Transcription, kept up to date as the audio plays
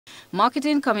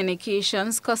Marketing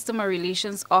Communications Customer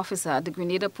Relations Officer at the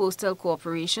Grenada Postal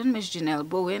Corporation, Ms. Janelle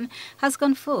Bowen, has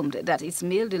confirmed that its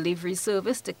mail delivery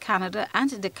service to Canada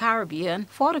and the Caribbean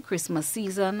for the Christmas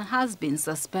season has been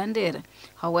suspended.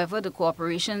 However, the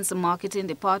corporation's marketing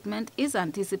department is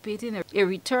anticipating a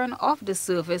return of the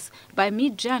service by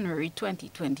mid-January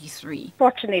 2023.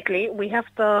 Fortunately, we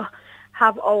have to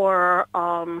have our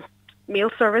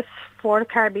mail service for the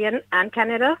Caribbean and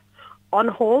Canada on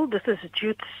hold. This is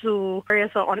due to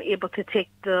areas are unable to take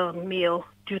the mail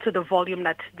due to the volume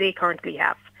that they currently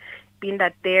have, being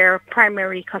that their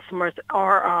primary customers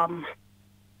are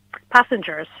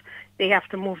passengers. They have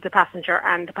to move the passenger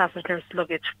and the passenger's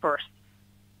luggage first.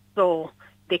 So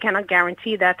they cannot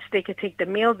guarantee that they could take the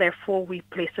mail, therefore we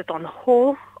place it on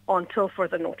hold until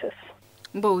further notice.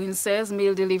 Bowen says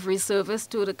mail delivery service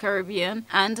to the Caribbean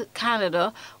and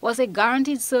Canada was a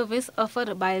guaranteed service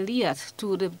offered by Liat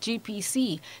to the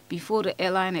GPC before the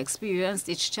airline experienced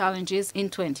its challenges in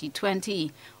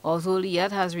 2020. Although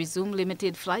Liat has resumed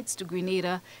limited flights to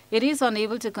Grenada, it is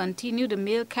unable to continue the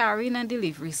mail carrying and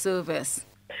delivery service.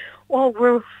 Well,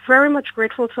 we're very much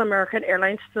grateful to American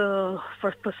Airlines for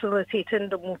facilitating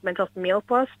the movement of mail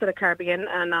for us to the Caribbean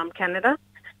and Canada,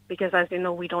 because as you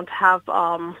know, we don't have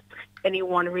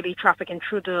anyone really trafficking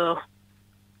through the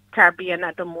Caribbean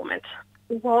at the moment.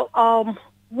 Well,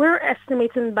 we're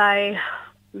estimating by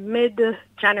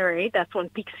mid-January, that's when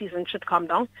peak season should come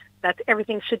down, that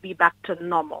everything should be back to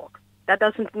normal. That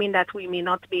doesn't mean that we may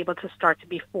not be able to start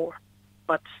before,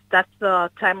 but that's the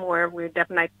time where we're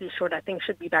definitely sure that things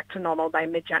should be back to normal by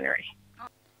mid-January.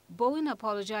 Bowen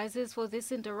apologizes for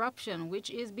this interruption,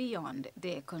 which is beyond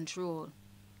their control.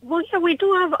 Well, yeah, we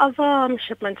do have other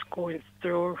shipments going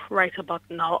through right about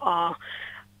now.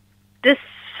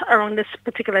 Around this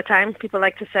particular time, people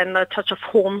like to send a touch of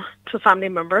home to family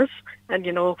members. And,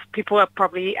 people have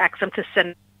probably asked them to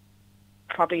send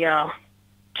probably a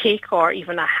cake or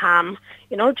even a ham,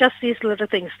 just these little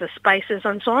things, the spices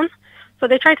and so on. So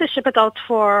they try to ship it out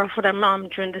for them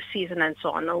during the season and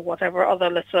so on, or whatever other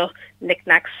little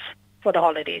knickknacks for the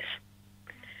holidays.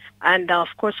 And, of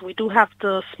course, we do have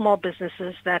the small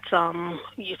businesses that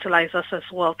utilize us as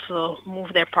well to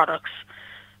move their products.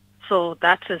 So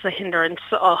that is a hindrance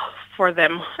for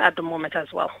them at the moment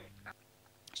as well.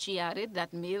 She added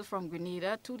that mail from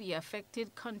Grenada to the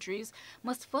affected countries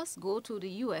must first go to the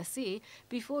USA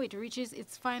before it reaches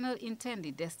its final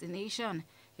intended destination.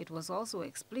 It was also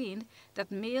explained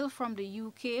that mail from the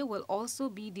UK will also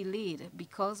be delayed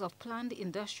because of planned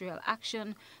industrial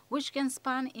action, which can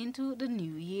span into the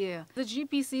new year. The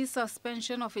GPC's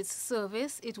suspension of its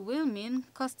service, it will mean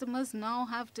customers now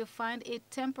have to find a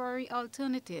temporary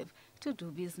alternative to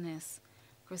do business.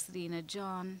 Christina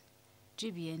John,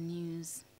 GBN News.